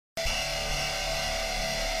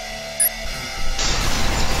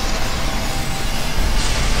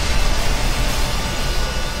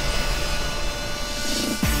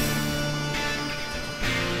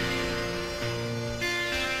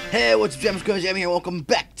Hey, what's up, James? Jam here. Welcome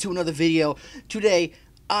back to another video. Today,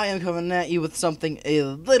 I am coming at you with something a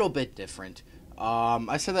little bit different.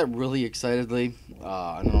 I said that really excitedly.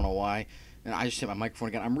 I don't know why. And I just hit my microphone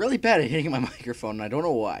again. I'm really bad at hitting my microphone, and I don't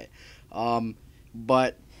know why.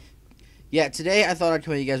 But yeah, today I thought I'd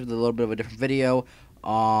come at you guys with a little bit of a different video.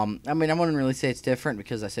 I mean, I wouldn't really say it's different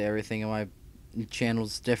because I say everything on my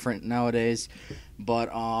channel's different nowadays.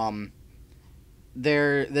 But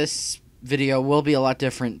this video will be a lot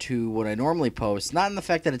different to what I normally post. Not in the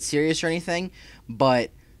fact that it's serious or anything,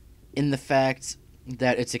 but in the fact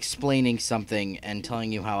that it's explaining something and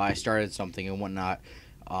telling you how I started something and whatnot.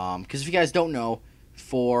 Because if you guys don't know,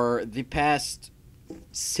 for the past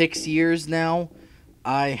 6 years now,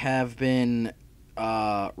 I have been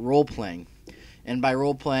role-playing. And by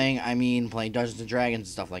role-playing, I mean playing Dungeons & Dragons and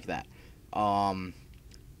stuff like that. And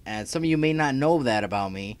some of you may not know that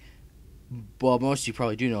about me. Well, most of you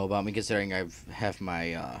probably do know about me, considering I have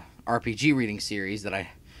my RPG reading series that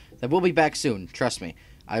will be back soon. Trust me,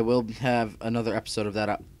 I will have another episode of that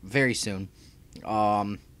up very soon.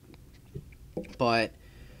 But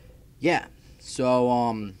yeah,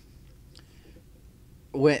 so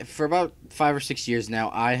for about 5 or 6 years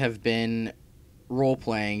now, I have been role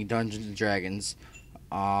playing Dungeons and Dragons.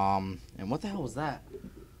 And what the hell was that?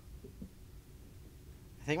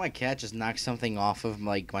 I think my cat just knocked something off of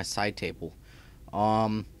my side table.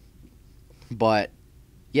 But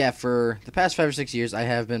yeah, for the past 5 or 6 years, I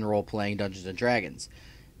have been role playing Dungeons and Dragons,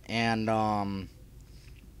 and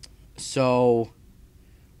so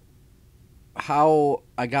how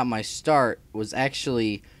I got my start was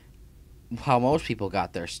actually how most people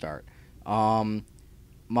got their start. One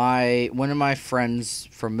of my friends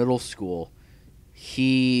from middle school,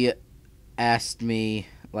 he asked me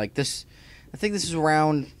like this. I think this is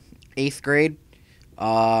around 8th grade.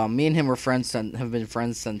 Me and him were friends, have been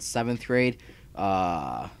friends since 7th grade.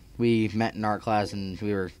 We met in art class and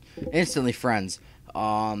we were instantly friends.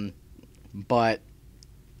 But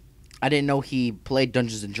I didn't know he played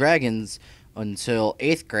Dungeons and Dragons until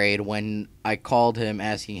 8th grade when I called him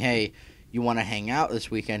asking, "Hey, you want to hang out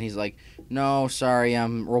this weekend?" He's like, "No, sorry,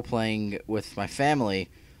 I'm role playing with my family."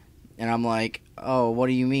 And I'm like, "Oh, what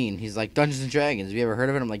do you mean?" He's like, "Dungeons & Dragons. Have you ever heard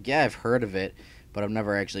of it?" I'm like, "Yeah, I've heard of it, but I've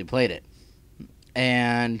never actually played it."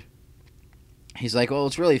 And he's like, "Well,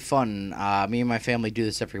 it's really fun. Me and my family do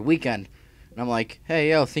this every weekend." And I'm like, "Hey,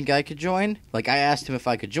 yo, think I could join?" Like, I asked him if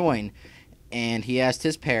I could join, and he asked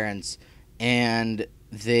his parents, and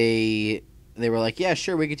they were like, "Yeah,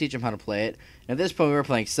 sure, we could teach him how to play it." And at this point, we were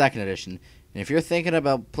playing 2nd edition. And if you're thinking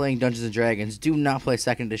about playing Dungeons & Dragons, do not play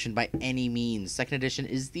 2nd edition by any means. 2nd edition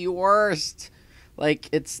is the worst. Like,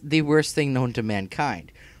 it's the worst thing known to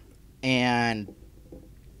mankind. And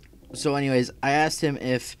so anyways, I asked him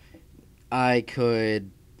if I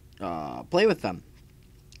could play with them.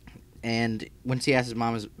 And once he asked his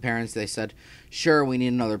mom and his parents, they said, "Sure, we need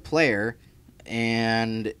another player."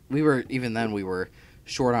 And we were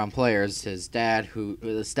short on players. His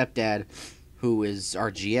stepdad, who is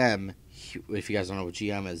our GM, if you guys don't know what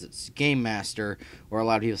GM is, it's Game Master, or a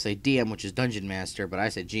lot of people say DM, which is Dungeon Master, but I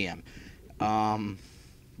say GM.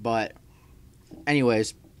 But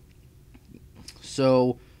anyways,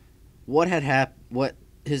 so what had happened? What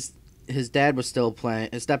his dad was still playing.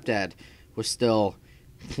 His stepdad was still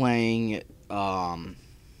playing.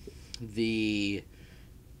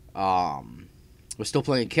 Was still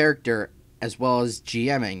playing a character as well as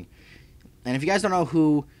GMing. And if you guys don't know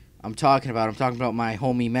who I'm talking about my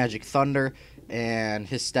homie Magic Thunder and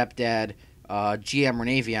his stepdad, GM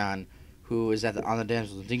Renavion, who is on the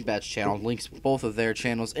Damsels and Dingbats channel. Links both of their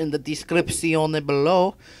channels in the description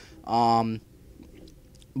below.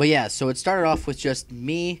 But yeah, so it started off with just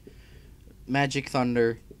me, Magic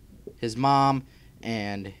Thunder, his mom,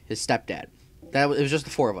 and his stepdad. It was just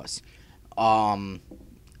the 4 of us.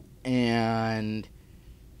 And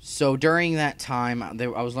so during that time, I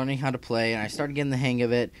was learning how to play, and I started getting the hang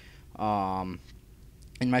of it. And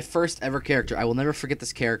my first ever character, I will never forget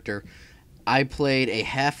this character. I played a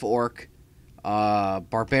half-orc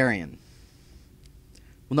barbarian.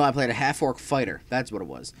 Well, no, I played a half-orc fighter. That's what it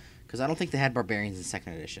was. Because I don't think they had barbarians in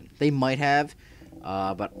 2nd edition. They might have,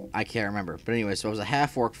 but I can't remember. But anyway, so I was a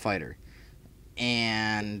half-orc fighter.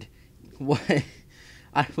 And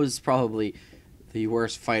I was probably the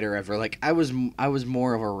worst fighter ever. Like, I was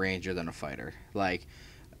more of a ranger than a fighter. Like,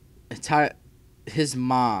 his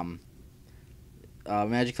mom,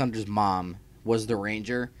 Magic Thunder's mom, was the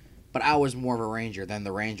ranger, but I was more of a ranger than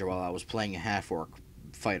the ranger while I was playing a half-orc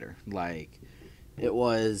fighter. Like, it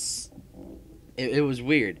was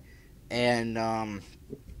weird. And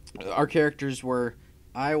our characters were,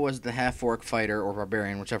 I was the half-orc fighter or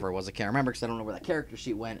barbarian, whichever it was. I can't remember because I don't know where that character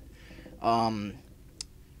sheet went. Um,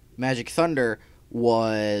 Magic Thunder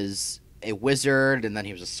was a wizard, and then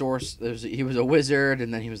he was a he was a wizard,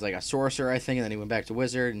 and then he was like a sorcerer, I think, and then he went back to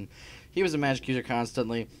wizard, and he was a magic user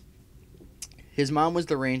constantly. His mom was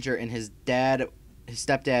the ranger, and his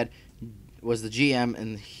stepdad, was the GM,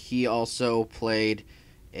 and he also played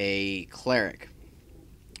a cleric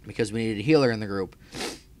because we needed a healer in the group,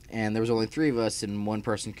 and there was only three of us, and one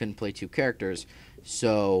person couldn't play two characters,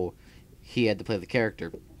 so he had to play the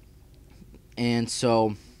character. And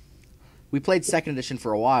so we played second edition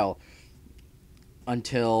for a while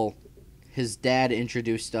until his dad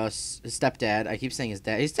introduced us. His stepdad. I keep saying his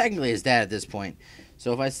dad. He's technically his dad at this point.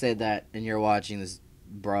 So if I say that and you're watching this,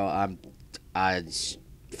 bro, I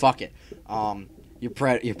fuck it. You're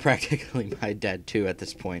practically my dad too at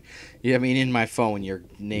this point. Yeah, I mean, in my phone you're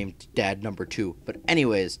named dad number 2. But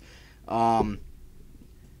anyways,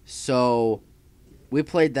 so we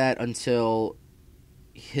played that until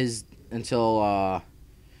our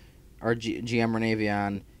GM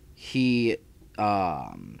Renavion, he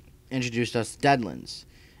introduced us to Deadlands.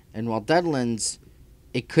 And while Deadlands,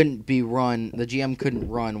 it couldn't be run, the GM couldn't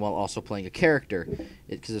run while also playing a character,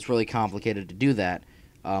 because it's really complicated to do that.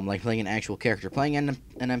 Like playing an actual character. Playing an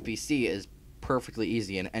NPC is perfectly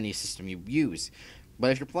easy in any system you use.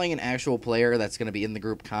 But if you're playing an actual player that's going to be in the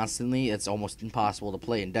group constantly, it's almost impossible to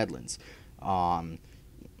play in Deadlands.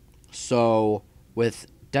 So with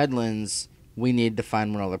Deadlands, we need to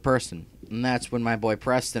find one other person, and that's when my boy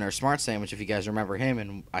Preston, or Smart Sandwich, if you guys remember him,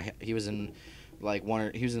 and he was in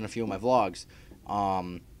he was in a few of my vlogs.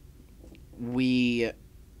 We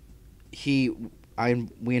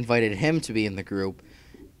invited him to be in the group,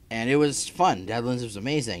 and it was fun. Deadlands was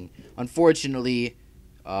amazing. Unfortunately,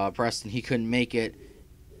 Preston, he couldn't make it.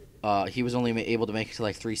 He was only able to make it to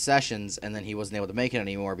like 3 sessions, and then he wasn't able to make it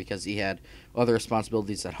anymore because he had other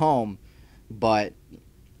responsibilities at home. But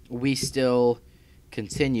we still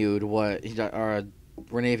continued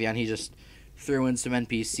Renavion, he just threw in an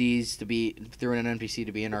NPC to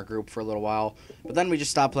be in our group for a little while. But then we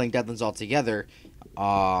just stopped playing Deadlands altogether,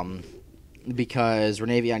 because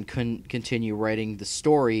Renavion couldn't continue writing the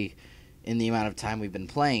story in the amount of time we've been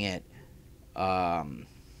playing it.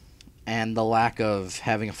 And the lack of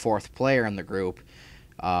having a 4th player in the group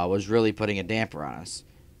was really putting a damper on us.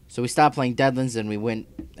 So we stopped playing Deadlands,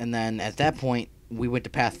 and then at that point we went to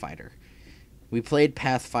Pathfinder. We played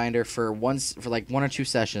Pathfinder for like 1 or 2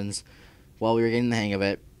 sessions while we were getting the hang of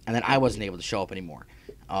it, and then I wasn't able to show up anymore.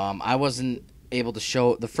 I wasn't able to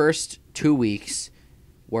show. The first 2 weeks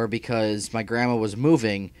were because my grandma was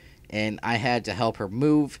moving, and I had to help her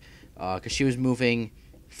move, because she was moving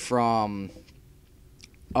from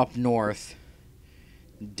up north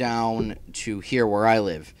down to here where I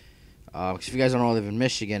live. Because if you guys don't know, I live in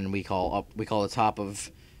Michigan. We call the top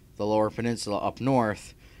of the Lower Peninsula up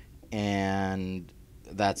north, and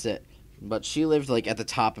that's it. But she lived like at the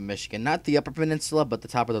top of Michigan, not the Upper Peninsula, but the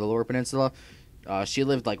top of the Lower Peninsula. She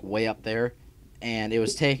lived like way up there, and it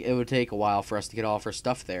would take a while for us to get all of her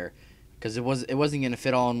stuff there, because it wasn't gonna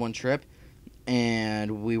fit all in one trip,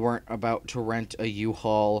 and we weren't about to rent a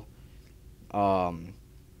U-Haul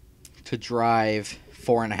to drive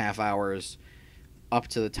 4.5 hours up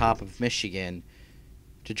to the top of Michigan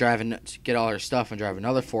to get all her stuff and drive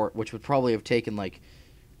another 4, which would probably have taken like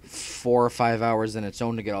 4 or 5 hours in its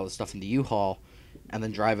own to get all the stuff in the U-Haul, and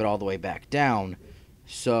then drive it all the way back down.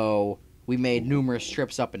 So we made numerous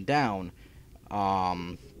trips up and down,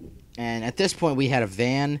 and at this point we had a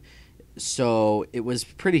van, so it was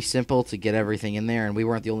pretty simple to get everything in there, and we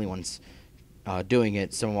weren't the only ones doing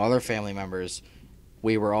it. Some other family members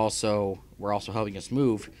were also helping us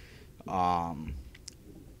move,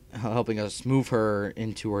 helping us move her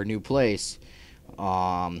into her new place,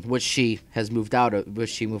 which she moved out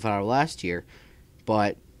of last year.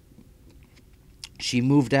 But she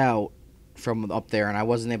moved out from up there, and I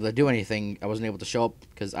wasn't able to do anything. I wasn't able to show up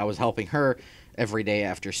because I was helping her every day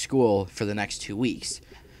after school for the next 2 weeks.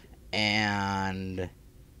 And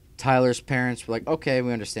Tyler's parents were like, okay,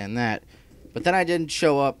 we understand that. But then I didn't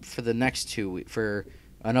show up for for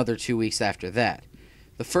another 2 weeks after that.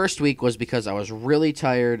 The first week was because I was really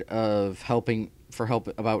tired of helping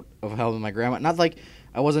my grandma. Not like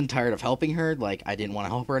I wasn't tired of helping her, like I didn't want to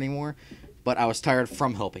help her anymore, but I was tired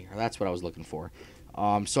from helping her. That's what I was looking for.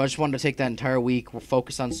 So I just wanted to take that entire week,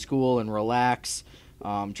 focus on school and relax,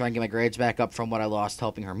 try and get my grades back up from what I lost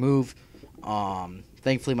helping her move.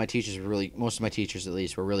 Thankfully, most of my teachers at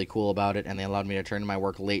least, were really cool about it, and they allowed me to turn in my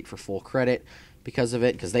work late for full credit because of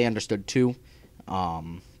it, because they understood too.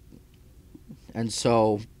 And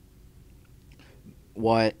so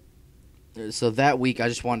that week I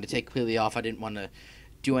just wanted to take completely off. I didn't want to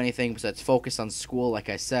do anything besides focus on school, like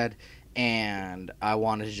I said, and I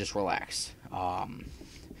wanted to just relax. But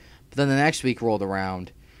then the next week rolled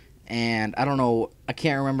around, and I don't know, I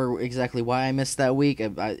can't remember exactly why I missed that week.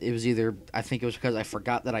 It was either, I think it was because I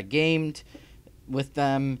forgot that I gamed with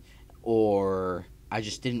them, or I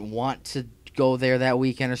just didn't want to go there that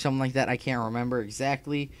weekend or something like that. I can't remember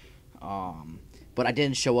exactly. But I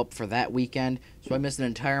didn't show up for that weekend, so I missed an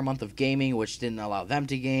entire month of gaming, which didn't allow them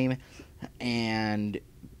to game, and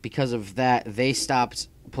because of that, they stopped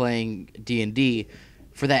playing D&D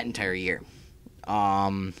for that entire year.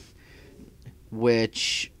 Um,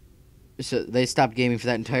 which so they stopped gaming for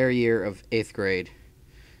that entire year of 8th grade.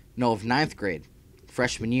 No, of ninth grade,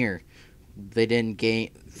 freshman year. They didn't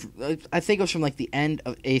game. I think it was from like the end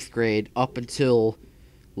of 8th grade up until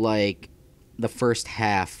like the first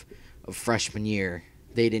half of freshman year.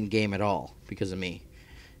 They didn't game at all because of me.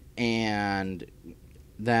 And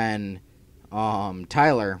then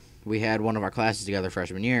Tyler, we had one of our classes together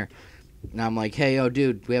freshman year, and I'm like, hey, yo,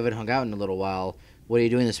 dude, we haven't hung out in a little while. What are you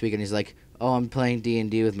doing this weekend? He's like, oh, I'm playing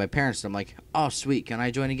D&D with my parents. And I'm like, oh, sweet, can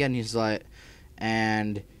I join again? He's like,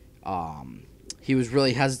 and he was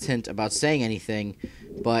really hesitant about saying anything,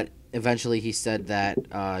 but eventually he said that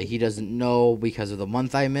he doesn't know because of the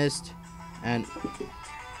month I missed. And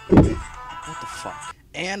what the fuck?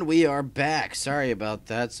 And we are back. Sorry about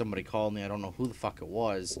that. Somebody called me. I don't know who the fuck it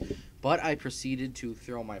was. But I proceeded to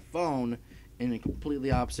throw my phone in a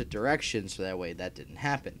completely opposite direction, so that way that didn't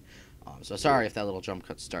happen. So sorry if that little jump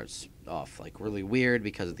cut starts off like really weird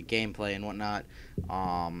because of the gameplay and whatnot.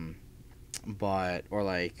 But or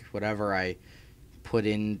like whatever I put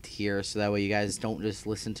in here, so that way you guys don't just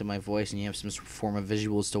listen to my voice and you have some form of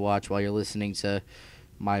visuals to watch while you're listening to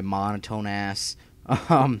my monotone ass.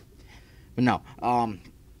 But no.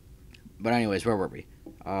 But anyways, where were we?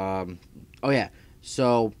 Oh yeah.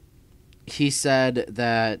 So he said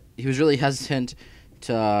that he was really hesitant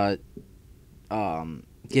to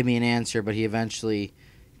give me an answer, but he eventually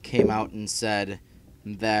came out and said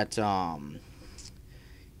that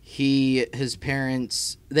his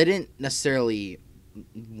parents, they didn't necessarily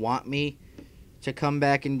want me to come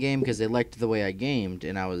back and game because they liked the way I gamed,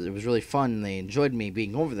 and it was really fun and they enjoyed me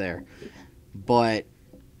being over there, but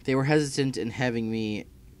they were hesitant in having me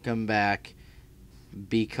come back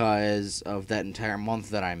because of that entire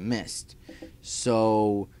month that I missed.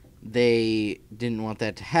 So they didn't want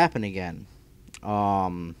that to happen again.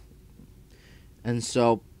 And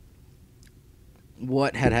so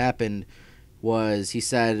what had happened was, he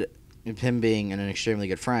said, him being an extremely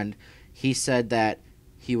good friend, he said that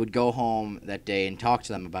he would go home that day and talk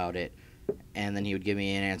to them about it, and then he would give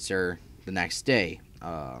me an answer the next day.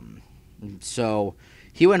 So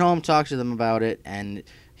he went home, talked to them about it, and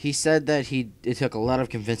he said that it took a lot of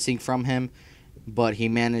convincing from him, but he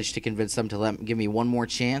managed to convince them to give me one more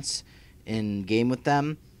chance in game with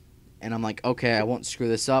them. And I'm like, okay, I won't screw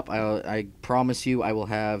this up. I promise you I will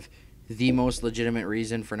have the most legitimate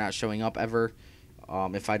reason for not showing up ever,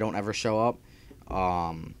 if I don't ever show up.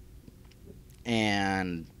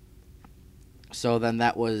 And so then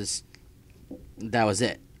that was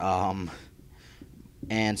it.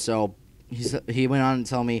 And so he went on to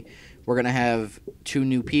tell me, we're going to have 2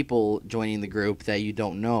 new people joining the group that you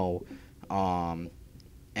don't know.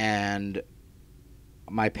 And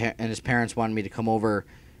his parents wanted me to come over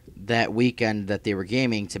that weekend that they were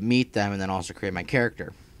gaming to meet them and then also create my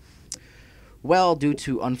character. Well, due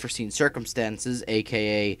to unforeseen circumstances,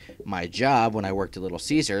 aka my job when I worked at Little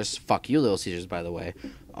Caesars, fuck you Little Caesars by the way,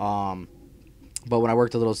 but when I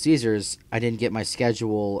worked at Little Caesars, I didn't get my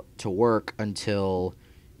schedule to work until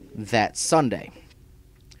that Sunday.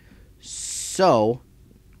 So,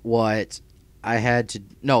 what I had to...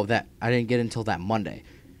 No, that I didn't get it until that Monday.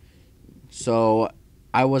 So,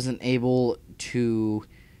 I wasn't able to,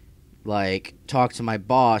 like, talk to my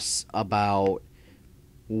boss about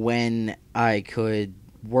when I could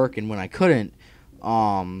work and when I couldn't,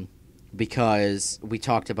 because we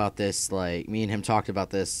talked about this, like, me and him talked about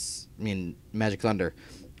this, me and Magic Thunder,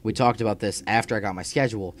 we talked about this after I got my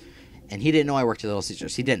schedule, and he didn't know I worked at Little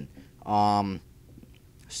Caesars. He didn't.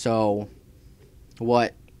 So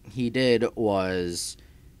what he did was,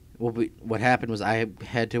 what happened was I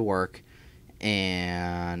had to work,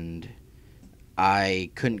 and I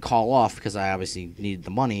couldn't call off because I obviously needed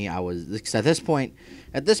the money. Because at this point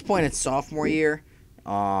it's sophomore year,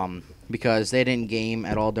 because they didn't game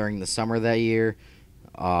at all during the summer that year,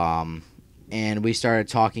 and we started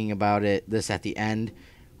talking about this at the end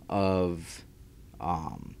of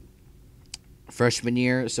freshman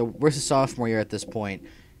year. So we're a sophomore year at this point,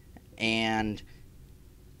 and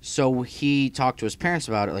so he talked to his parents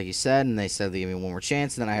about it, like he said, and they said they gave me one more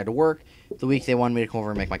chance, and then I had to work the week they wanted me to come over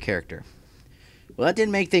and make my character. Well, that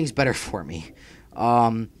didn't make things better for me,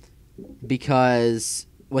 um, because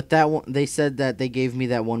with that one, they said that they gave me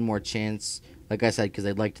that one more chance. Like I said, because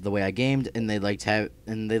they liked the way I gamed, and they liked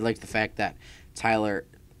the fact that Tyler,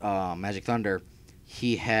 Magic Thunder,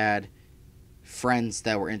 he had friends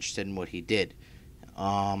that were interested in what he did.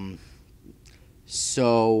 Um,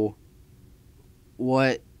 so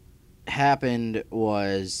what happened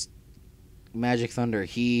was Magic Thunder,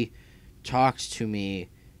 he talked to me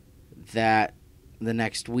that the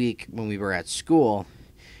next week when we were at school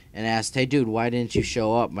and asked, "Hey, dude, why didn't you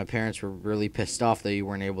show up? My parents were really pissed off that you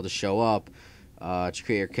weren't able to show up to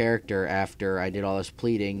create your character after I did all this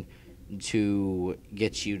pleading to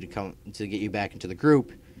get you to come to get you back into the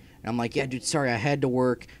group." And I'm like, "Yeah, dude, sorry, I had to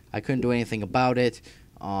work. I couldn't do anything about it."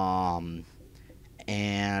 And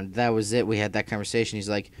that was it. We had that conversation. He's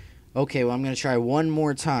like, "Okay, well, I'm gonna try one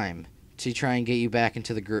more time to try and get you back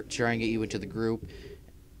into the group. Try and get you into the group.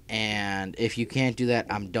 And if you can't do that,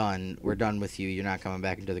 I'm done. We're done with you. You're not coming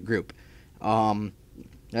back into the group."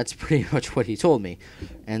 That's pretty much what he told me.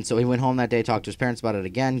 And so he went home that day, talked to his parents about it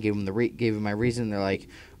again, gave him my reason. They're like,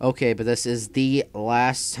 "Okay, but this is the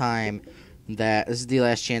last chance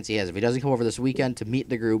he has. If he doesn't come over this weekend to meet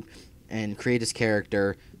the group and create his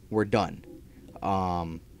character, we're done."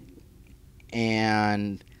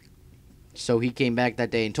 And so he came back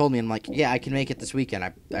that day and told me, and I'm like, "Yeah, I can make it this weekend.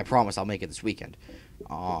 I promise I'll make it this weekend."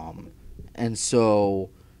 And so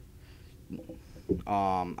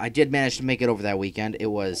I did manage to make it over that weekend. It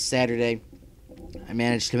was Saturday. I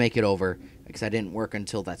managed to make it over because I didn't work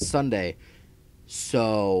until that Sunday.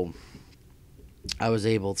 So I was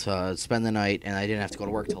able to spend the night, and I didn't have to go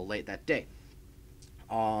to work till late that day.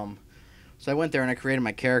 So I went there and I created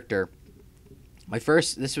my character.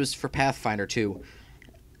 This was for Pathfinder 2,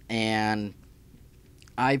 and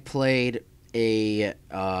I played a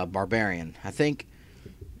barbarian. I think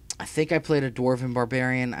I played a dwarven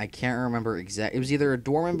barbarian. I can't remember exactly. It was either a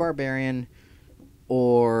dwarven barbarian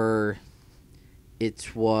or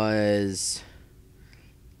it was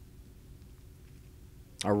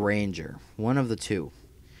a ranger. One of the two.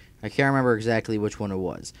 I can't remember exactly which one it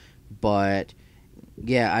was. But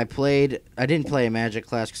yeah, I didn't play a magic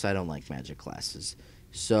class because I don't like magic classes.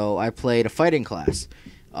 So I played a fighting class.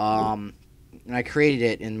 And I created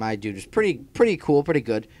it, and my dude was pretty cool, pretty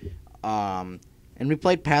good. And we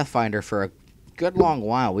played Pathfinder for a good long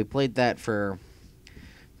while. We played that for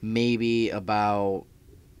maybe about...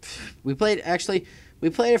 We played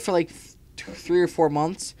it for like 3 or 4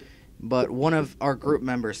 months. But one of our group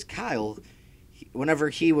members, Kyle, whenever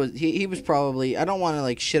he was probably... I don't want to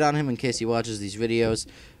like shit on him in case he watches these videos,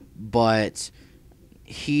 but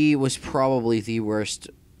he was probably the worst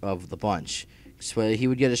of the bunch. So he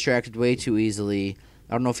would get distracted way too easily.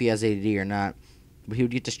 I don't know if he has ADD or not, but he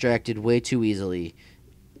would get distracted way too easily,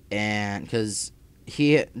 and because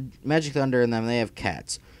Magic Thunder and them, they have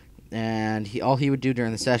cats, and all he would do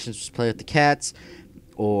during the sessions was play with the cats,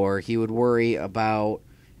 or he would worry about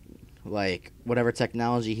like whatever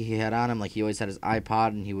technology he had on him. Like he always had his iPod,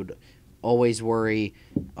 and he would always worry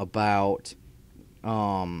about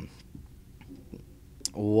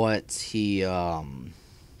what he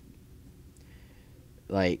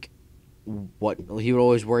what he would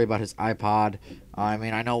always worry about his iPod. I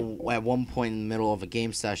mean, I know at one point in the middle of a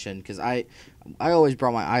game session, because I always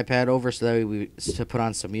brought my iPad over so that to put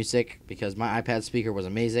on some music, because my iPad speaker was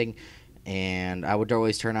amazing, and I would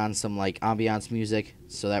always turn on some like ambiance music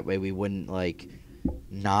so that way we wouldn't so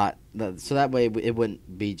that way it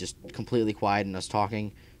wouldn't be just completely quiet and us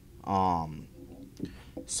talking.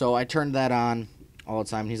 So I turned that on all the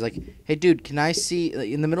time, and he's like, "Hey, dude, can I see..."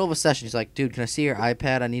 In the middle of a session, he's like, "Dude, can I see your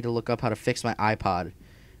iPad? I need to look up how to fix my iPod."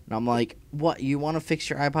 And I'm like, "What? You want to fix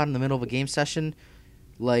your iPod in the middle of a game session?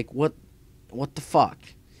 Like, what the fuck?"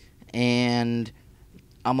 And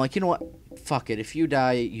I'm like, "You know what? Fuck it. If you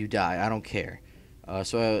die, you die. I don't care."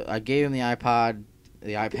 So I gave him the iPad.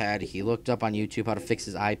 He looked up on YouTube how to fix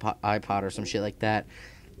his iPod or some shit like that.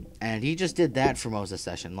 And he just did that for most of the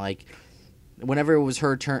session. Like, whenever it was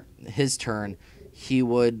his turn, he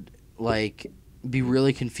would like be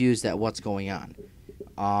really confused at what's going on.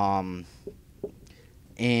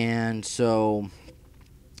 And so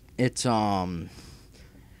it's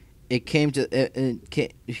it came to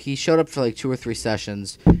he showed up for like 2 or 3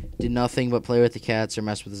 sessions, did nothing but play with the cats or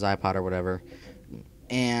mess with his iPod or whatever,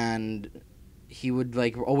 and he would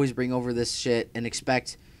like always bring over this shit and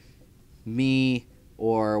expect me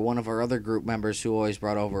or one of our other group members who always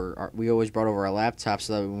brought over our laptops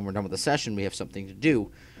so that when we're done with the session we have something to do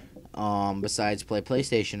besides play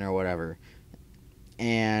PlayStation or whatever.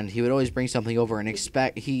 And he would always bring something over and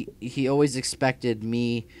he always expected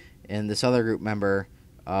me and this other group member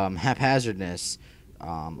Haphazardness,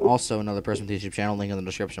 also another person with the YouTube channel, link in the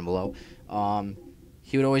description below.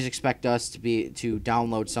 He would always expect us to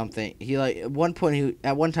download something. He like at one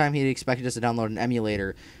time he expected us to download an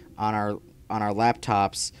emulator on our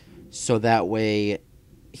laptops, so that way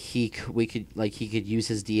he could use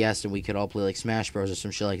his DS and we could all play like Smash Bros or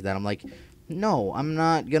some shit like that. I'm like, no, I'm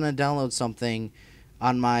not gonna download something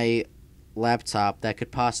on my laptop that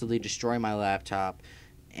could possibly destroy my laptop,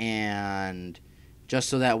 and just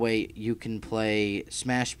so that way you can play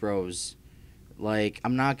Smash Bros. Like,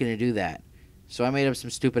 I'm not gonna do that. So I made up some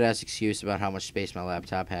stupid ass excuse about how much space my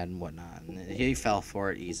laptop had and whatnot, and he fell for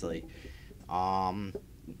it easily. But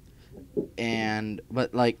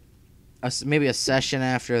like maybe a session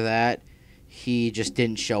after that, he just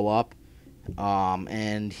didn't show up.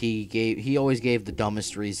 And he always gave the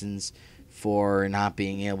dumbest reasons for not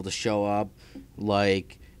being able to show up.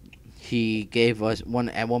 Like, he gave us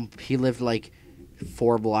he lived like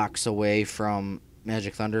 4 blocks away from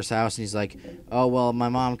Magic Thunder's house, and he's like, oh well, my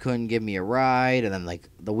mom couldn't give me a ride. And then like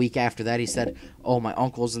the week after that he said, oh, my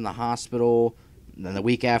uncle's in the hospital. And then the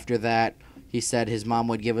week after that he said his mom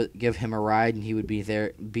would give him a ride, and he would be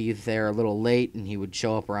there a little late, and he would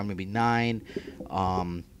show up around maybe 9.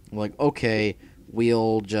 We're like, okay,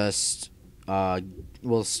 we'll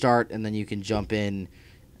start, and then you can jump in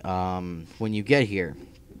when you get here.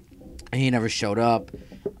 And he never showed up.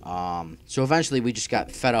 So eventually we just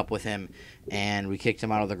got fed up with him, and we kicked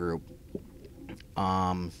him out of the group.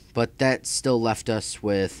 But that still left us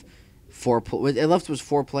with 4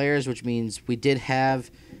 players, which means we did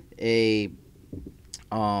have a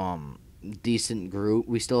decent group.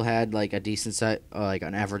 We still had like a decent size, like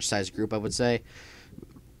an average size group, I would say.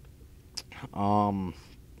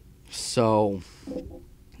 So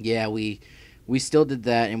yeah, we still did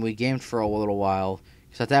that, and we gamed for a little while.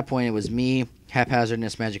 So at that point, it was me,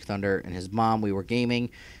 Haphazardness, Magic Thunder, and his mom. We were gaming,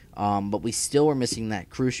 but we still were missing that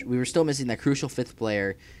crucial. We were still missing that crucial 5th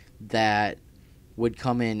player that would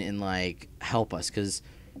come in and like help us, because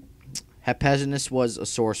Haphazardness was a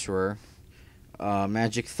sorcerer.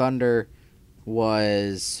 Magic Thunder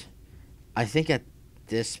was, I think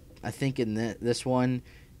in this one,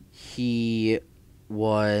 he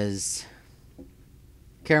was,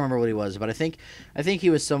 can't remember what he was, but I think he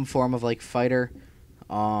was some form of like fighter.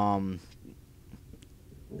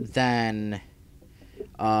 Then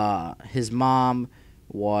his mom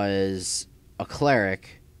was a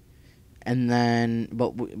cleric, and then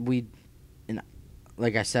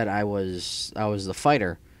like I said, I was the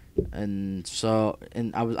fighter, and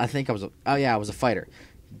I was a fighter,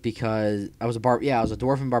 because I was a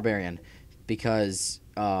dwarven barbarian, because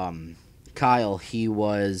Kyle, he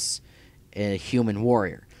was a human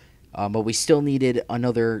warrior, but we still needed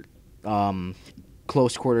another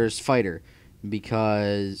close quarters fighter,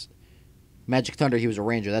 because Magic Thunder, he was a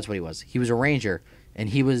ranger. That's what he was. He was a ranger, and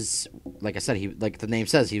he was, like I said, like the name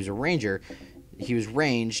says, he was a ranger. He was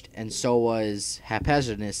ranged, and so was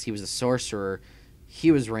Haphazardness. He was a sorcerer.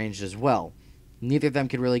 He was ranged as well. Neither of them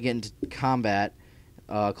could really get into combat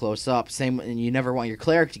close up. And you never want your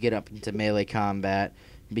cleric to get up into melee combat,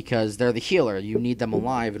 because they're the healer. You need them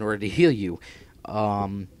alive in order to heal you.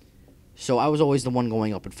 So I was always the one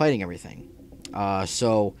going up and fighting everything.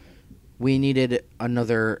 So we needed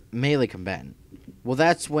another melee combatant. Well,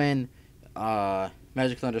 that's when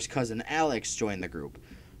Magic Thunder's cousin Alex joined the group.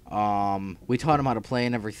 We taught him how to play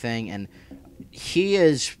and everything, and he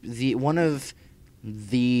is one of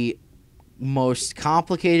the most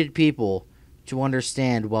complicated people to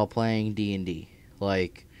understand while playing D&D.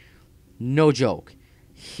 Like, no joke.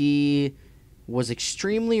 He was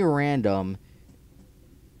extremely random,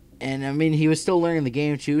 and I mean, he was still learning the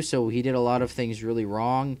game too, so he did a lot of things really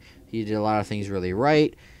wrong. He did a lot of things really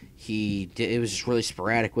right. It was just really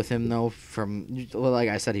sporadic with him, though. Like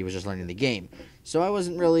I said, he was just learning the game, so I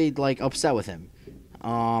wasn't really like upset with him.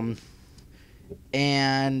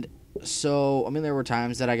 And so I mean, there were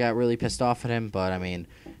times that I got really pissed off at him, but I mean,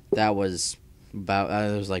 that was it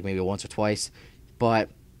was like maybe once or twice. But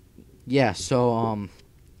yeah, so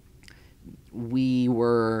we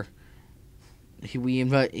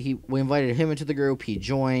invited him into the group. He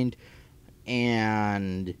joined,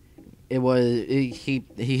 and he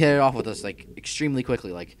hit it off with us like extremely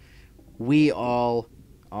quickly. Like, we all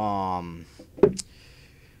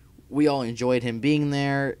enjoyed him being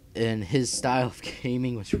there, and his style of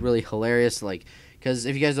gaming was really hilarious. Like, because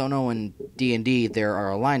if you guys don't know, in D&D there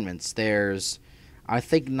are alignments. There's, I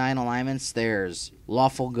think, 9 alignments. There's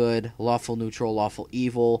lawful good, lawful neutral, lawful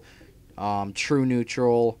evil, true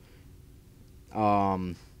neutral,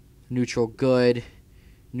 neutral good,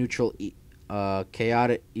 neutral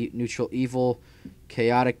chaotic, neutral evil,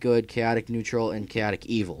 chaotic good, chaotic neutral, and chaotic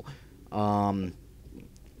evil. And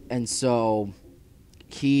so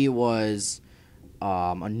he was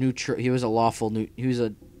a neutral. He was a he was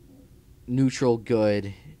a neutral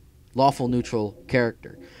good, lawful neutral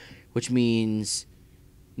character, which means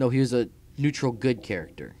no, he was a neutral good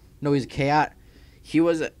character. No, he's a chaotic. He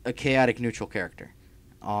was a chaotic neutral character.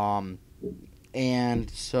 And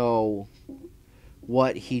so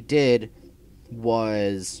what he did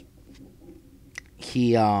was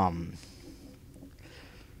he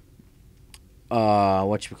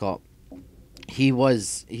what you call it?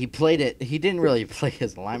 He played it. He didn't really play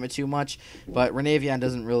his alignment too much, but Renavian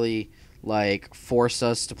doesn't really like force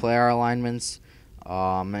us to play our alignments.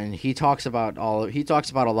 And he talks about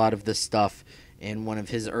a lot of this stuff in one of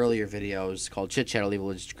his earlier videos called Chit Chat. I'll leave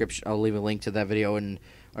a description. I'll leave a link to that video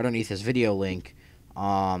underneath his video link.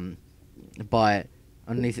 But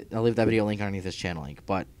I'll leave that video link underneath his channel link.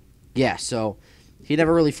 But yeah, so he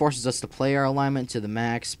never really forces us to play our alignment to the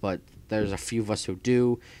max, but there's a few of us who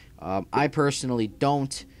do. I personally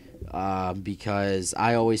don't, because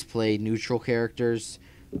I always play neutral characters.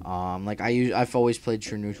 I've always played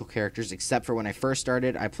true neutral characters, except for when I first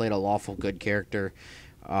started, I played a lawful good character,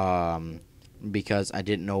 because I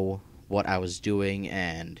didn't know what I was doing,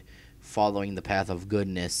 and following the path of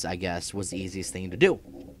goodness, I guess, was the easiest thing to do.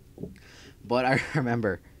 But I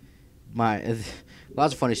remember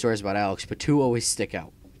lots of funny stories about Alex, but two always stick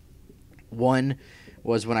out. One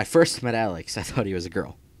was when I first met Alex, I thought he was a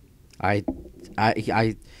girl. I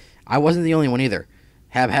wasn't the only one either.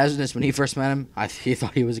 Haphazardness, when he first met him, he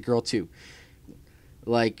thought he was a girl too.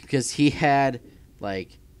 Like, because he had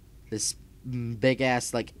like this big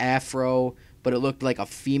ass like afro, but it looked like a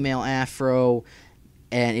female afro,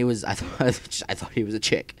 and it was I thought he was a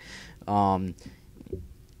chick. And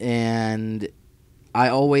I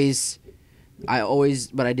always,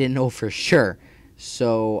 but I didn't know for sure,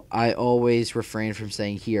 so I always refrained from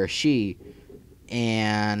saying he or she,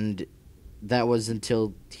 and that was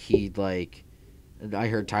until I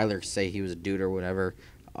heard Tyler say he was a dude or whatever.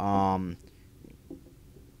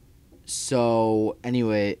 So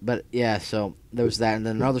anyway, but yeah, so there was that, and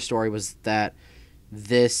then another story was that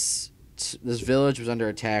this village was under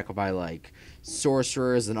attack by like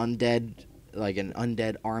sorcerers and undead, like an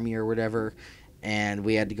undead army or whatever, and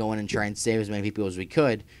we had to go in and try and save as many people as we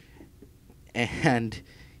could. And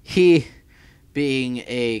he, being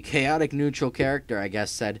a chaotic neutral character, I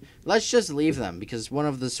guess, said, let's just leave them, because one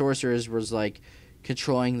of the sorcerers was like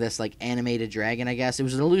controlling this like animated dragon, I guess. It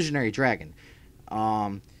was an illusionary dragon.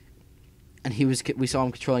 And we saw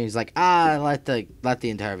him controlling. He's like, let the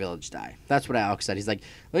entire village die. That's what Alex said. He's like,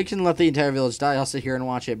 we can let the entire village die. I'll sit here and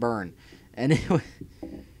watch it burn. And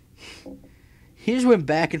he just went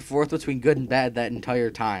back and forth between good and bad that entire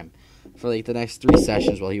time for like the next 3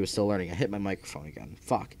 sessions while he was still learning. I hit my microphone again.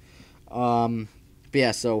 Fuck. But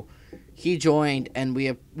yeah, so he joined, and we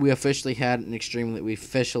officially had an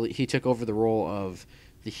he took over the role of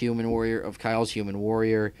the human warrior, of Kyle's human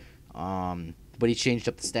warrior. But he changed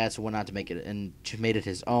up the stats and whatnot to make it, and made it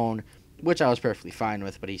his own, which I was perfectly fine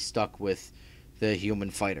with, but he stuck with the human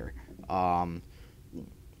fighter. And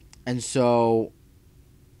so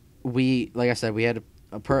like I said, we had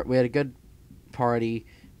a good party.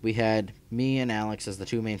 We had me and Alex as the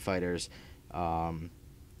two main fighters.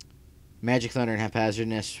 Magic Thunder and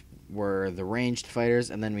Haphazardness were the ranged fighters,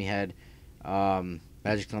 and then we had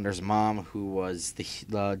Magic Thunder's mom, who was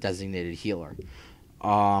the designated healer.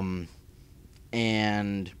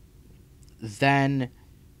 And then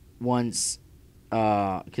once,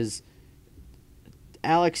 because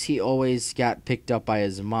Alex, he always got picked up by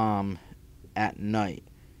his mom at night.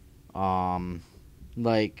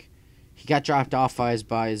 Like, he got dropped off by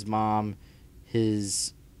his mom.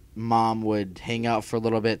 His mom would hang out for a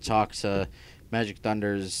little bit, talk to Magic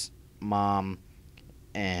Thunder's mom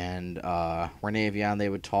and Renavian. They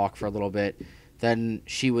would talk for a little bit. Then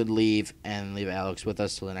she would leave and leave Alex with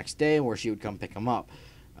us till the next day, where she would come pick him up.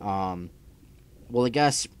 Well, I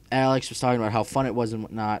guess Alex was talking about how fun it was and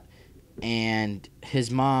whatnot, and his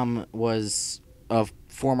mom was a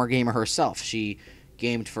former gamer herself. She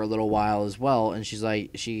gamed for a little while as well, and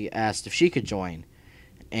she asked if she could join.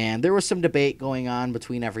 And there was some debate going on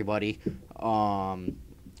between everybody.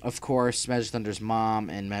 Of course, Magic Thunder's mom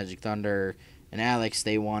and Magic Thunder and Alex,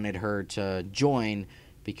 they wanted her to join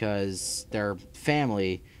because they're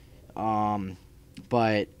family.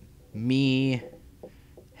 But me,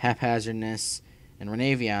 Haphazardness, and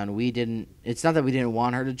Renavian, we didn't. It's not that we didn't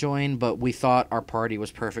want her to join, but we thought our party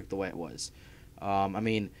was perfect the way it was. I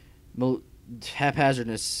mean,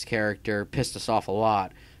 Haphazardness character pissed us off a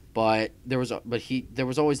lot, But there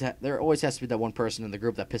always has to be that one person in the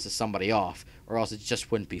group that pisses somebody off, or else it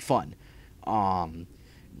just wouldn't be fun. Um,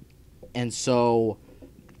 and so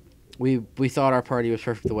we thought our party was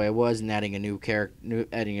perfect the way it was, and adding a new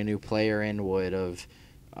player in would have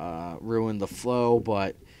ruined the flow.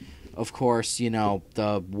 But of course,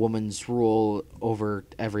 the woman's rule over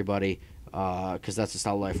everybody, because that's just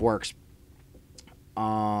how life works.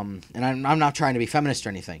 And I'm not trying to be feminist or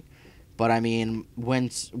anything, but I mean,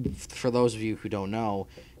 for those of you who don't know,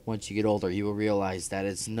 once you get older, you will realize that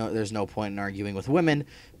there's no point in arguing with women,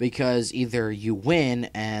 because either you win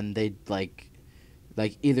and they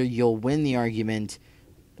either you'll win the argument,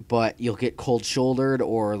 but you'll get cold shouldered,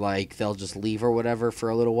 or like they'll just leave or whatever for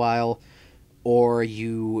a little while, or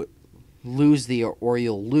you'll lose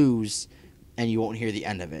and you won't hear the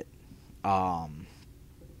end of it.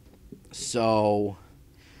 So,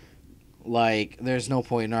 like, there's no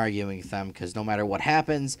point in arguing with them, because no matter what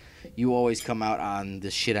happens, you always come out on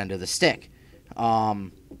the shit end of the stick.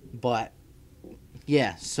 But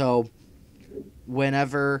yeah, so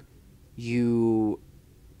whenever Magic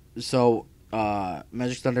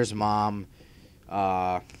Thunder's mom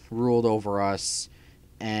ruled over us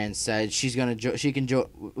and said she can she didn't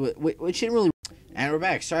really. And we're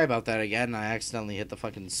back. Sorry about that again. I accidentally hit the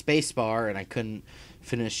fucking space bar and I couldn't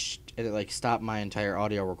finish it. Stopped my entire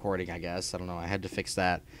audio recording, I guess. I don't know. I had to fix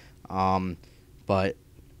that. But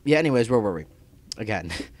yeah. Anyways, where were we?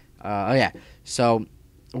 Again. Oh yeah. So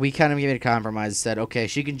we kind of gave it a compromise. Said, okay,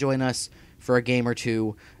 she can join us for a game or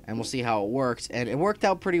two, and we'll see how it works. And it worked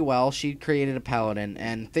out pretty well. She created a paladin,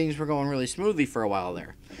 and things were going really smoothly for a while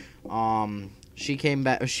there. She came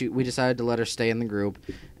back. We decided to let her stay in the group,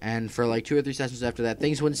 and for like 2 or 3 sessions after that,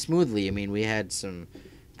 things went smoothly. I mean, we had some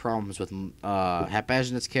problems with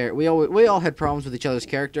Haphazard's character. We all had problems with each other's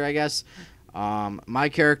character, I guess. My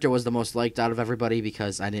character was the most liked out of everybody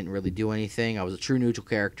because I didn't really do anything. I was a true neutral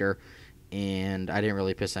character, and I didn't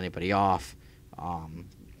really piss anybody off.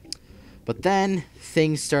 But then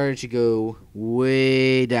things started to go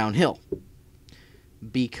way downhill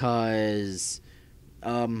because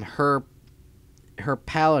her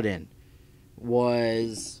paladin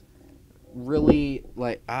was really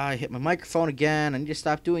I hit my microphone again. I need to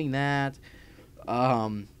stop doing that.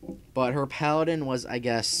 But her paladin was, I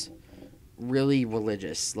guess, really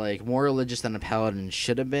religious, more religious than a paladin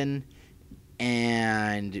should have been.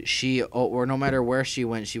 And no matter where she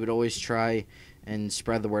went, she would always try and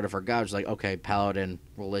spread the word of her God. She's like, okay, paladin,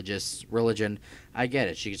 religion, I get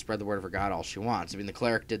it. She can spread the word of her God all she wants. I mean, the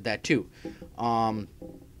cleric did that too. But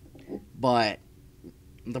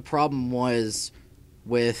the problem was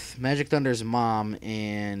with Magic Thunder's mom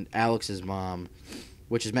and Alex's mom,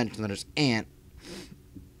 which is Magic Thunder's aunt.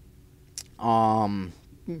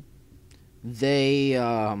 They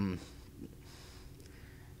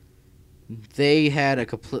had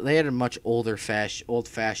a much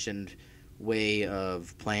old-fashioned way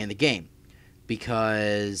of playing the game,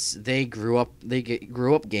 because they grew up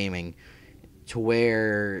gaming to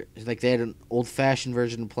where they had an old-fashioned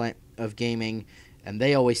version of gaming, and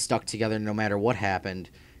they always stuck together no matter what happened.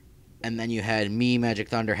 And then you had me, Magic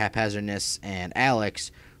Thunder, Haphazardness, and Alex,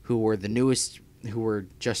 who were the newest, who were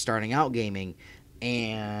just starting out gaming,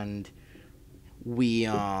 and we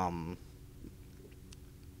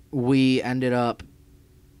ended up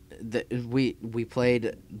we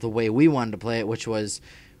played the way we wanted to play it, which was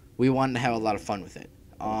we wanted to have a lot of fun with it.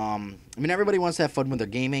 I mean, everybody wants to have fun with their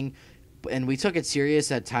gaming, and we took it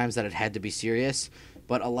serious at times that it had to be serious,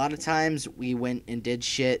 but a lot of times we went and did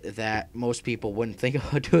shit that most people wouldn't think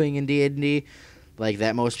about doing in D&D,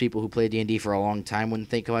 that most people who play D&D for a long time wouldn't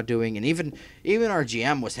think about doing. And even our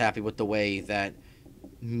GM was happy with the way that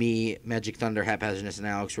me, Magic Thunder, Haphazardness, and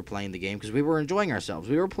Alex were playing the game, because we were enjoying ourselves.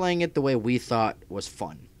 We were playing it the way we thought was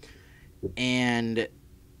fun. And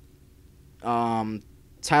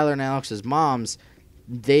Tyler and Alex's moms,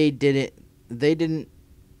 it's not that they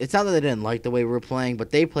didn't like the way we were playing,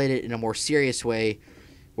 but they played it in a more serious way,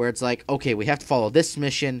 where it's like, okay, we have to follow this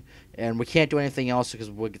mission, and we can't do anything else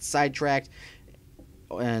because we'll get sidetracked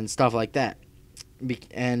and stuff like that.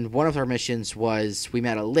 And one of our missions was we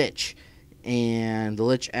met a lich, and the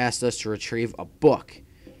lich asked us to retrieve a book.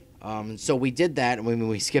 So we did that, and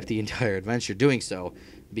we skipped the entire adventure doing so,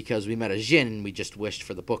 because we met a Jinn, and we just wished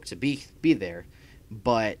for the book to be there.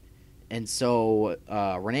 So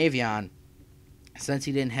Renavion, since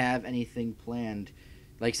he didn't have anything planned,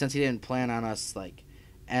 since he didn't plan on us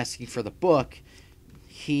asking for the book,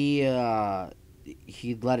 he let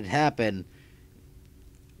it happen,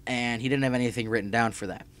 and he didn't have anything written down for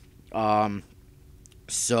that.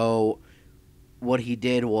 So what he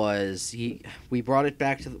did was we brought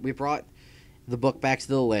the book back to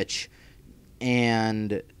the Lich,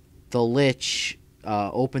 and the Lich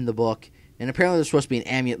opened the book, and apparently there was supposed to be an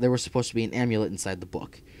amulet. There was supposed to be an amulet inside the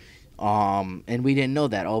book, and we didn't know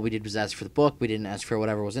that. All we did was ask for the book. We didn't ask for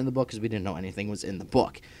whatever was in the book because we didn't know anything was in the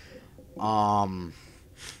book.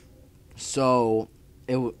 So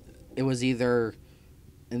it was either,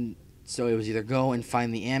 and so it was either go and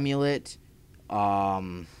find the amulet,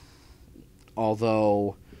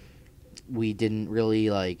 although we didn't really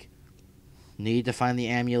need to find the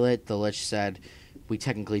amulet. The Lich said we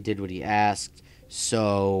technically did what he asked,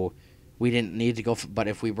 so we didn't need to go. But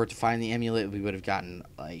if we were to find the amulet, we would have gotten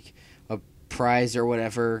a prize or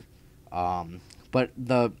whatever. But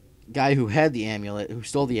the guy who had the amulet, who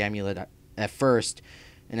stole the amulet at first,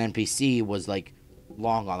 an NPC, was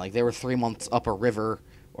long gone. They were 3 months up a river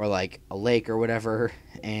or a lake or whatever,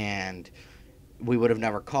 and we would have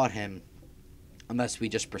never caught him unless we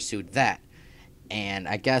just pursued that. And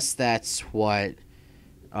I guess that's what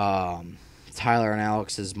Tyler and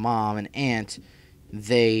Alex's mom and aunt,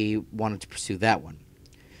 they wanted to pursue that one.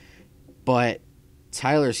 But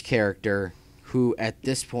Tyler's character, who at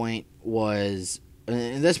this point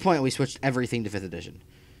we switched everything to 5th edition.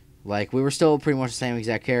 We were still pretty much the same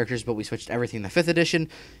exact characters, but we switched everything to 5th edition,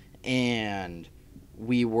 and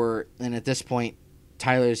at this point,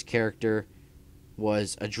 Tyler's character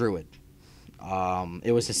was a druid.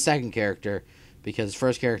 It was his second character, because his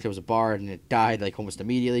first character was a bard, and it died almost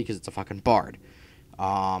immediately because it's a fucking bard.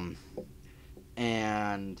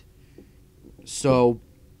 And so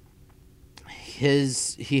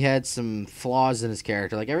he had some flaws in his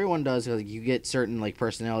character, everyone does. You get certain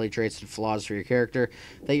personality traits and flaws for your character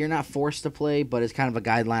that you're not forced to play, but it's kind of a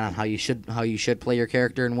guideline on how you should play your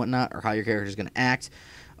character and whatnot, or how your character is going to act,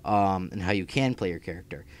 and how you can play your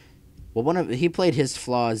character. Well, he played his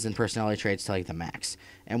flaws and personality traits to the max,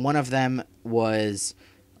 and one of them was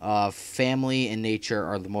family and nature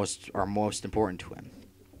are most important to him.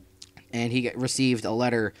 And he received a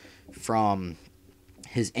letter from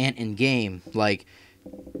his aunt in game,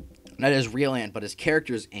 not his real aunt, but his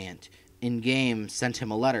character's aunt in game sent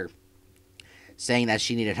him a letter saying that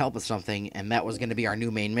she needed help with something, and that was going to be our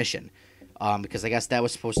new main mission. Because I guess that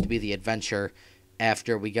was supposed to be the adventure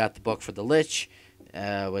after we got the book for the Lich,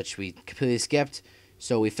 which we completely skipped.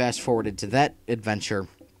 So we fast forwarded to that adventure,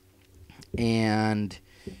 and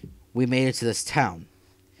we made it to this town.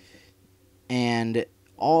 And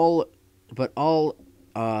all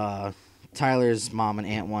Tyler's mom and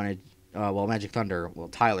aunt wanted, Magic Thunder,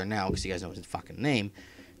 Tyler now, because you guys know his fucking name,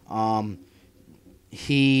 all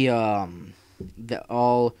his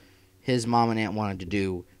mom and aunt wanted to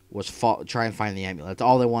do was try and find the amulet. That's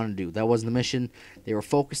all they wanted to do. That wasn't the mission they were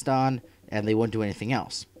focused on, and they wouldn't do anything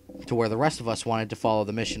else. To where the rest of us wanted to follow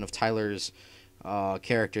the mission of Tyler's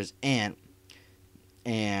character's aunt,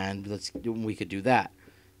 and we could do that.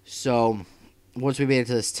 So once we made it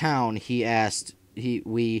to this town,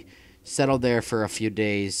 we settled there for a few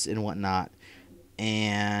days and whatnot,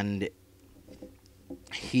 and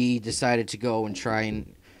he decided to go and try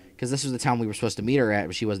and, because this was the town we were supposed to meet her at,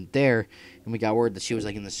 but she wasn't there, and we got word that she was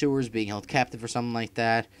in the sewers being held captive or something like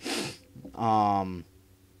that.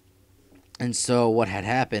 And so what had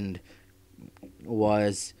happened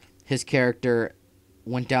was his character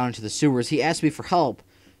went down into the sewers. He asked me for help.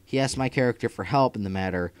 He asked my character for help in the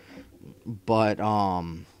matter, but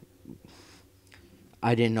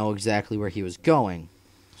I didn't know exactly where he was going.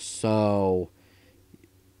 So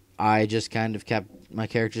my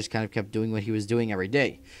character just kind of kept doing what he was doing every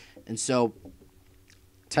day. And so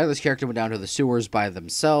Tyler's character went down to the sewers by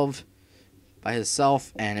himself,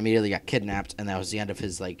 and immediately got kidnapped, and that was the end of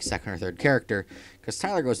his second or third character. Because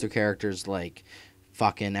Tyler goes through characters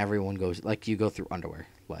fucking everyone goes, you go through underwear.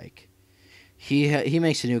 He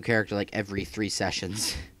makes a new character every 3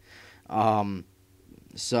 sessions.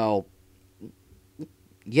 So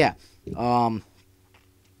yeah, that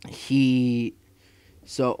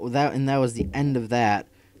was the end of that.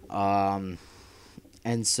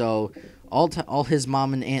 And so all his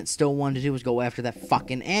mom and aunt still wanted to do was go after that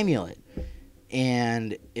fucking amulet.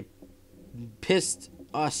 And it pissed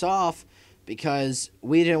us off because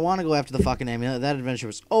we didn't want to go after the fucking amulet. That adventure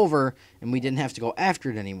was over, and we didn't have to go after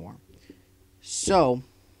it anymore. So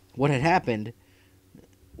what had happened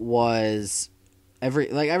was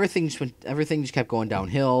everything just kept going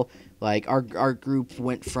downhill. Our group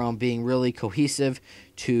went from being really cohesive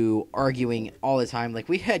to arguing all the time.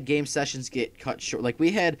 We had game sessions get cut short.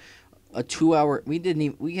 We had a 2-hour.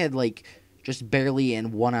 We had just barely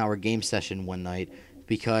in 1 hour game session one night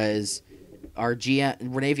because our GM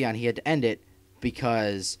Renavion, he had to end it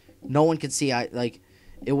because no one could see.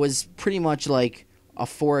 It was pretty much a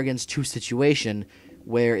 4 against 2 situation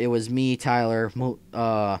where it was me, Tyler,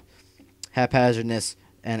 Haphazardness,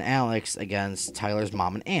 and Alex against Tyler's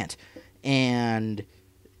mom and aunt, and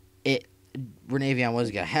it Renavion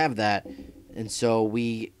wasn't gonna have that, and so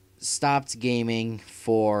we stopped gaming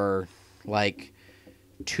for like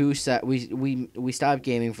we stopped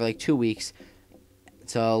gaming for like 2 weeks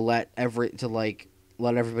to let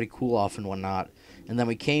everybody cool off and whatnot. And then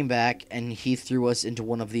we came back, and he threw us into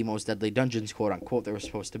one of the most deadly dungeons, quote unquote, that were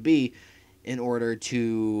supposed to be, in order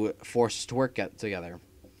to force us to work together.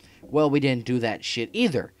 Well, we didn't do that shit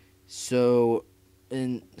either. So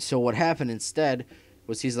what happened instead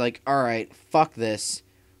was he's like, all right, fuck this.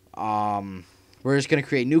 We're just gonna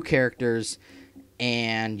create new characters,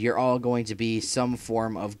 and you're all going to be some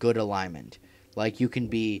form of good alignment. Like, you can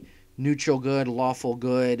be neutral good, lawful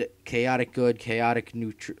good, chaotic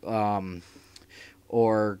neutral,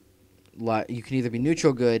 or you can either be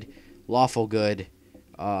neutral good, lawful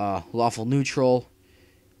neutral,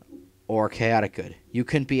 or chaotic good. You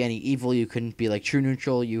couldn't be any evil. You couldn't be like true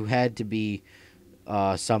neutral. You had to be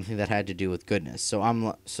something that had to do with goodness.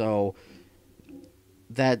 So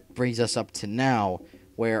that brings us up to now,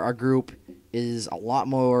 where our group is a lot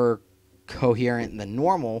more coherent than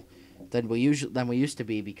normal than we used to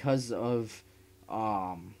be, because of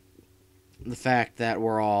the fact that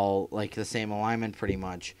we're all like the same alignment pretty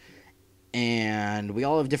much, and we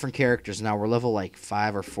all have different characters now. We're level like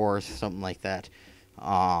 5 or 4, something like that.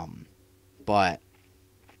 But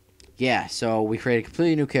yeah, so we created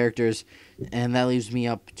completely new characters, and that leaves me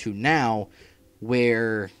up to now,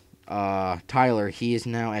 where Tyler, he is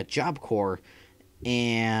now at Job Corps,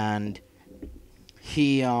 and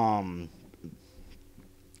he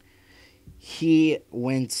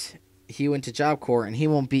went to Job Corps, and he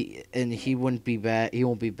won't be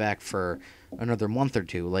back for another month or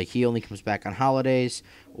two. Like, he only comes back on holidays,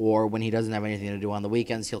 or when he doesn't have anything to do on the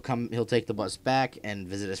weekends. He'll take the bus back and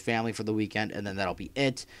visit his family for the weekend, and then that'll be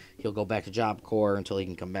it. He'll go back to Job Corps until he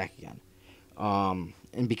can come back again.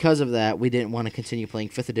 And because of that, we didn't want to continue playing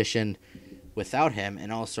 5th edition without him,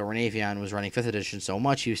 and also Renavion was running 5th edition so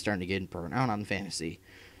much he was starting to get burnt out on fantasy.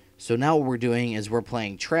 So now what we're doing is we're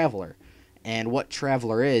playing Traveler. And what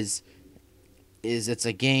Traveler is it's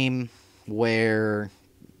a game where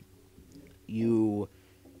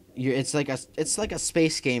it's like a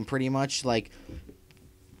space game, pretty much. Like,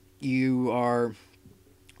 you are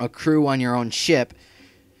a crew on your own ship,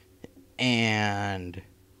 and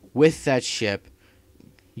with that ship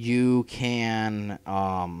you can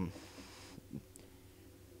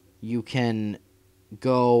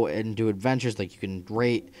go and do adventures. Like,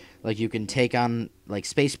 you can take on like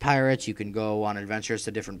space pirates. You can go on adventures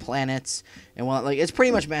to different planets, and like, it's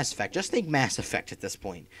pretty much Mass Effect. Just think Mass Effect at this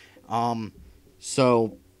point.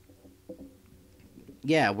 So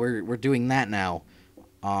yeah, we're doing that now.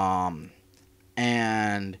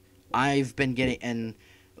 And I've been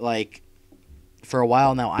for a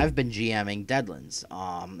while now, I've been GMing Deadlands.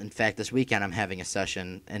 In fact, this weekend I'm having a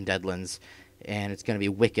session in Deadlands, and it's going to be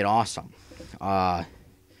wicked awesome.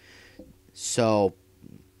 So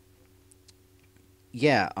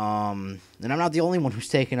yeah, and I'm not the only one who's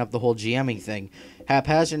taken up the whole GMing thing.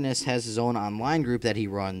 Haphazardness has his own online group that he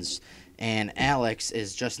runs, and Alex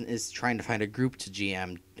is trying to find a group to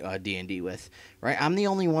GM D&D with. Right, I'm the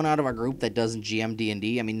only one out of our group that doesn't GM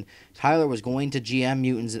D&D. I mean, Tyler was going to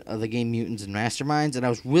GM the game Mutants and Masterminds, and I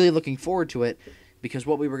was really looking forward to it, because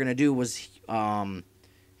what we were gonna do was we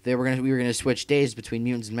were gonna switch days between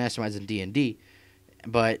Mutants and Masterminds and D&D,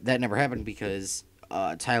 but that never happened because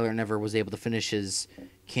Tyler never was able to finish his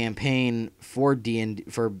campaign for Mutants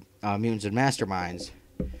and Masterminds,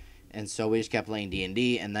 and so we just kept playing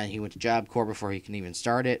D&D. And then he went to Job Corps before he can even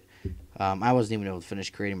start it. I wasn't even able to finish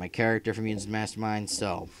creating my character for Mutants and Masterminds,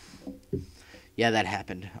 so yeah, that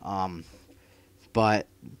happened. But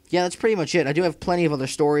yeah, that's pretty much it. I do have plenty of other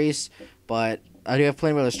stories, about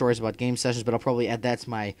game sessions, but I'll probably add that to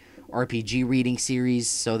my RPG reading series,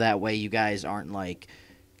 so that way you guys aren't like...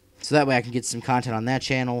 So that way I can get some content on that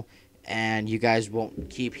channel, and you guys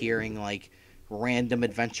won't keep hearing like random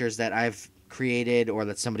adventures that I've created or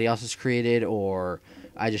that somebody else has created, or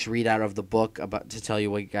I just read out of the book to tell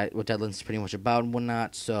you what Deadlands is pretty much about and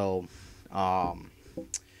whatnot. So, so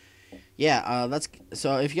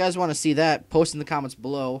if you guys want to see that, post in the comments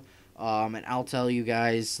below, and I'll tell you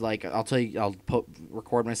guys, I'll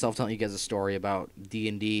record myself telling you guys a story about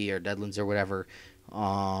D&D or Deadlands or whatever,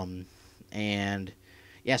 and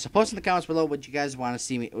yeah, so post in the comments below what you guys want to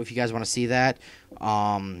see if you guys want to see that.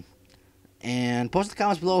 And post in the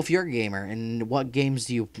comments below if you're a gamer and what games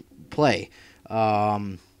do you play.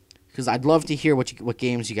 Because I'd love to hear what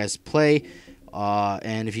games you guys play.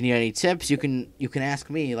 And if you need any tips, you can ask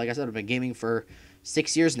me. Like I said, I've been gaming for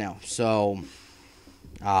 6 years now. So,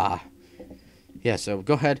 yeah. So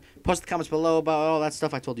go ahead, post the comments below about all that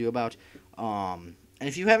stuff I told you about. And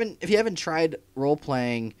if you haven't tried role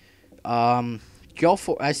playing, go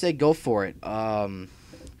for it.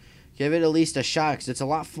 Give it at least a shot, because it's a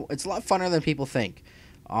lot funner than people think.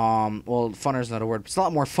 Well, funner is not a word, but it's a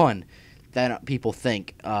lot more fun than people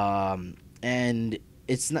think. And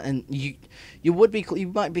it's not, and you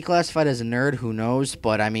might be classified as a nerd, who knows?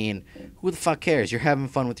 But I mean, who the fuck cares? You're having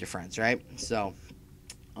fun with your friends, right? So,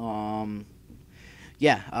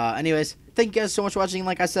 yeah. Anyways, thank you guys so much for watching.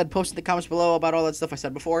 Like I said, post in the comments below about all that stuff I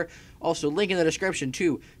said before. Also, link in the description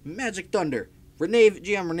to Magic Thunder,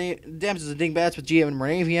 GM Damsels and Dingbats with GM and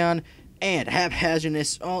Renavion, and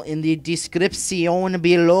Haphazardness, all in the description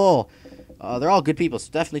below. They're all good people,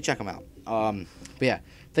 so definitely check them out. But yeah,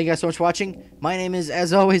 thank you guys so much for watching. My name is,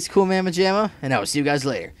 as always, Cool Man Majama, and I will see you guys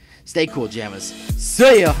later. Stay cool, Jammers.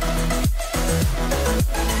 See ya!